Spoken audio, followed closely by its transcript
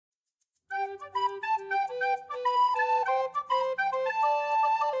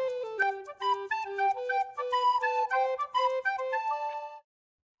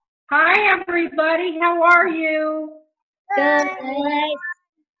everybody. How are you? Good.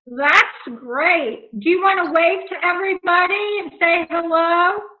 That's great. Do you want to wave to everybody and say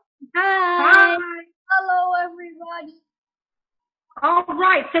hello? Hi. Hello, everybody. All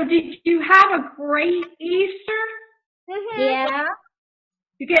right. So did you have a great Easter? Yeah.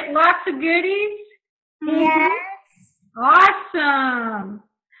 You get lots of goodies? Yes. Awesome.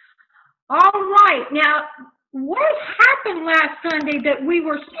 All right. Now, what happened last Sunday that we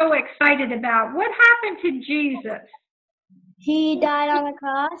were so excited about? What happened to Jesus? He died on the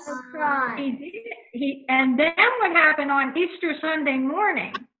cross. He did. And then what happened on Easter Sunday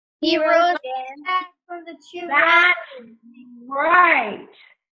morning? He rose Back from the tomb. That's right.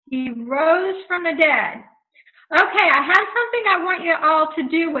 He rose from the dead. Okay, I have something I want you all to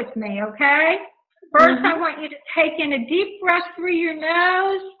do with me, okay? First, I want you to take in a deep breath through your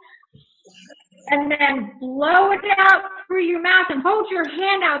nose and then blow it out through your mouth and hold your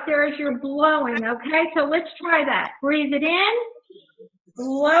hand out there as you're blowing, okay? So let's try that. Breathe it in,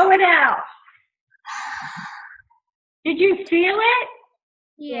 blow it out. Did you feel it?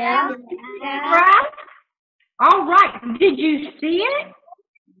 Yeah. Breath? All right. Did you see it?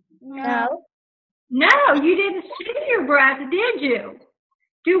 No. No, you didn't see your breath, did you?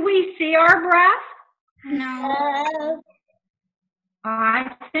 Do we see our breath? No.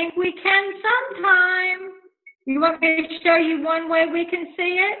 I think we can sometime. You want me to show you one way we can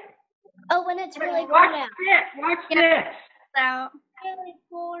see it? Oh, when it's really cold Watch out. this. Watch this. Really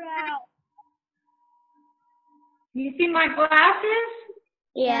cold out. You see my glasses?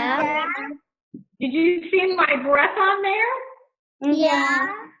 Yeah. Did you see my breath on there? Yeah.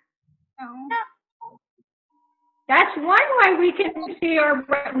 That's one way we can see our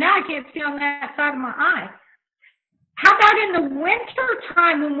breath. Now I can't see on that side of my eye. How about in the winter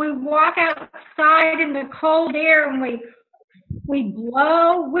time when we walk outside in the cold air and we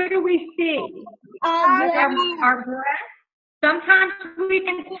blow? What do we see? Our breath. Sometimes we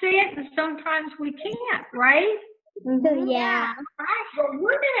can see it and sometimes we can't, right? Yeah. Right. Well,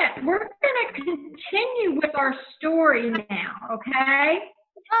 we're gonna continue with our story now, okay?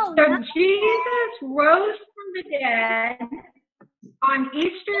 So Jesus rose from the dead on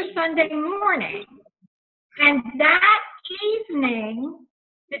Easter Sunday morning, and that evening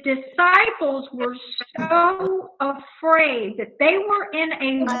the disciples were so afraid that they were in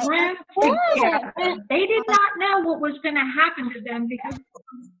a room together. They did not know what was going to happen to them because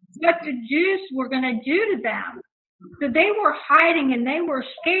what the Jews were going to do to them. So they were hiding and they were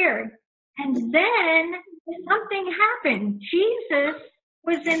scared. And then something happened. Jesus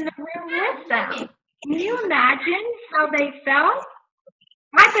was in the room with them. Can you imagine how they felt?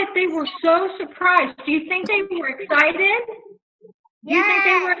 I bet they were so surprised. Do you think they were excited? Do you think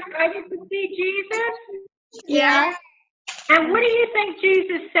they were excited to see Jesus? Yeah. And what do you think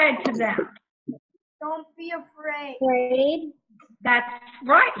Jesus said to them? Don't be afraid. Afraid. That's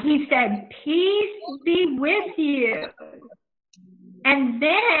right. He said, peace be with you. And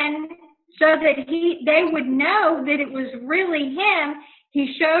then, so that they would know that it was really him,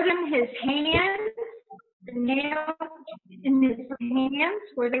 he showed them his hands, the nails in his hands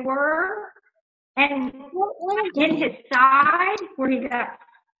where they were, and in his side, where he got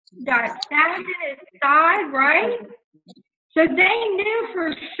stabbed in his side, right? So they knew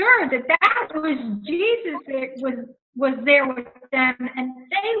for sure that that was Jesus that was there with them, and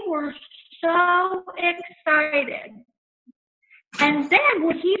they were so excited. And then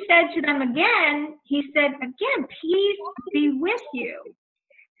what he said to them again, he said, again, peace be with you.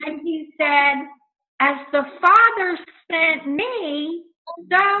 And he said, as the Father sent me,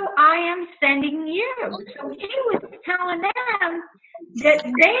 so I am sending you. So he was telling them that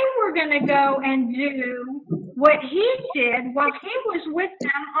they were going to go and do what he did while he was with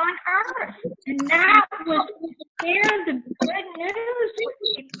them on earth. And that was to share the good news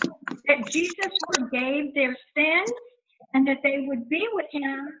that Jesus forgave their sins and that they would be with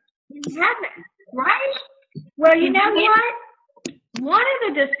him in heaven, right? Well, you know what? One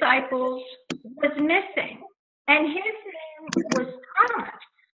of the disciples was missing, and his name was Thomas.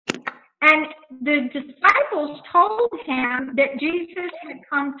 And the disciples told him that Jesus had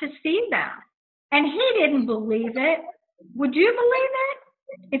come to see them. And he didn't believe it. Would you believe it?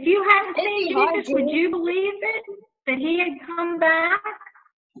 If you hadn't seen Jesus, would you believe it? That he had come back?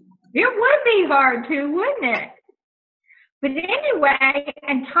 It would be hard to, wouldn't it? But anyway,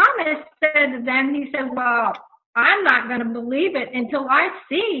 and Thomas said to them, he said, well, I'm not going to believe it until I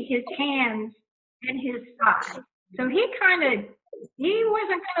see his hands and his side. So he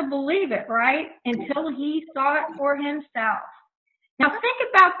wasn't going to believe it, right? Until he saw it for himself. Now think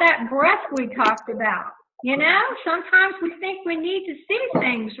about that breath we talked about. You know, sometimes we think we need to see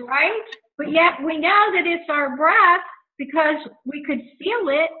things, right? But yet we know that it's our breath because we could feel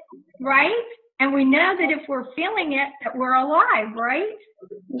it, right? And we know that if we're feeling it, that we're alive, right?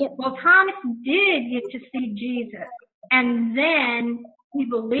 Yep. Well, Thomas did get to see Jesus, and then he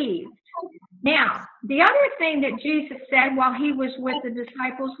believed. Now, the other thing that Jesus said while he was with the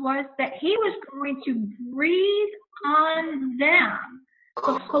disciples was that he was going to breathe on them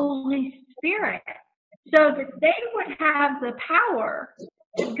the Holy Spirit so that they would have the power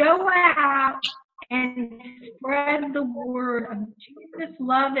to go out and spread the word of Jesus'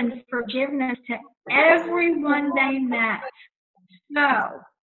 love and forgiveness to everyone they met. So,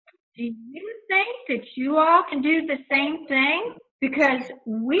 do you think that you all can do the same thing? Because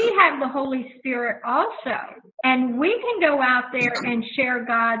we have the Holy Spirit also, and we can go out there and share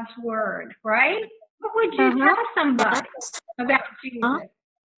God's word, right? What would you tell somebody about Jesus?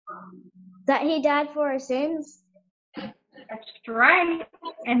 That he died for our sins. That's right.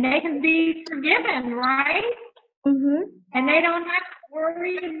 And they can be forgiven, right? Mhm. And they don't have to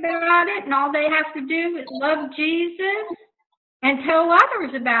worry about it, and all they have to do is love Jesus and tell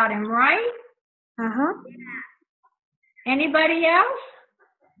others about him, right? Anybody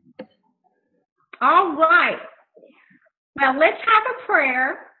else? All right. Well, let's have a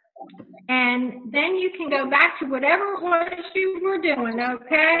prayer, and then you can go back to whatever it was you were doing,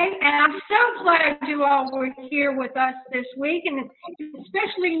 okay? And I'm so glad you all were here with us this week, and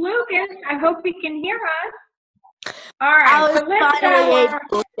especially Lucas. I hope he can hear us. All right. So let's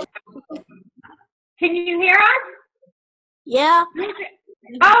can you hear us? Yeah.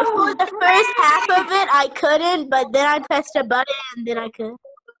 Oh, For the first half of it, I couldn't, but then I pressed a button and then I could.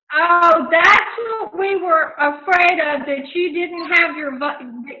 Oh, that's what we were afraid of, that you didn't have your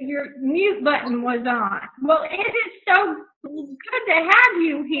mute button was on. Well, it is so good to have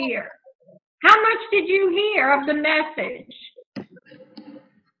you here. How much did you hear of the message?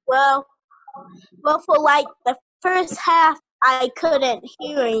 Well, for like the first half, I couldn't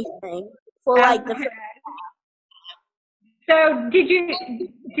hear anything. For like the first. So did you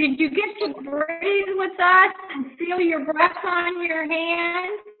get to breathe with us and feel your breath on your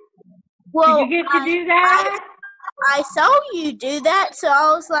hand? Well, did you get to do that? I saw you do that, so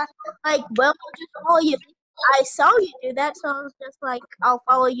I was like, well, I'll just follow you. I saw you do that, so I was just like, I'll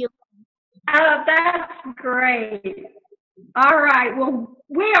follow you. Oh, that's great. All right. Well,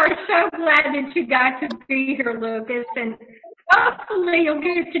 we are so glad that you got to be here, Lucas, and hopefully you'll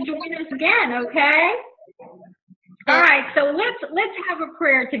get to join us again, okay? All right. So let's have a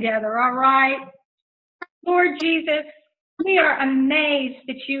prayer together, all right? Lord Jesus, we are amazed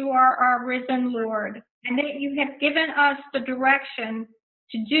that you are our risen Lord and that you have given us the direction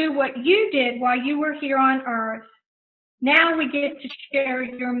to do what you did while you were here on earth. Now we get to share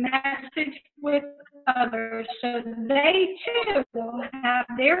your message with others so they too will have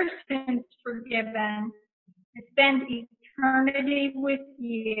their sins forgiven and spend eternity with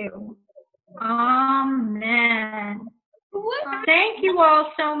you. Amen. Thank you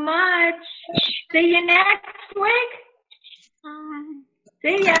all so much. See you next week. Bye.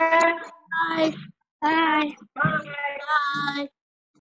 See ya. Bye. Bye. Bye. Bye.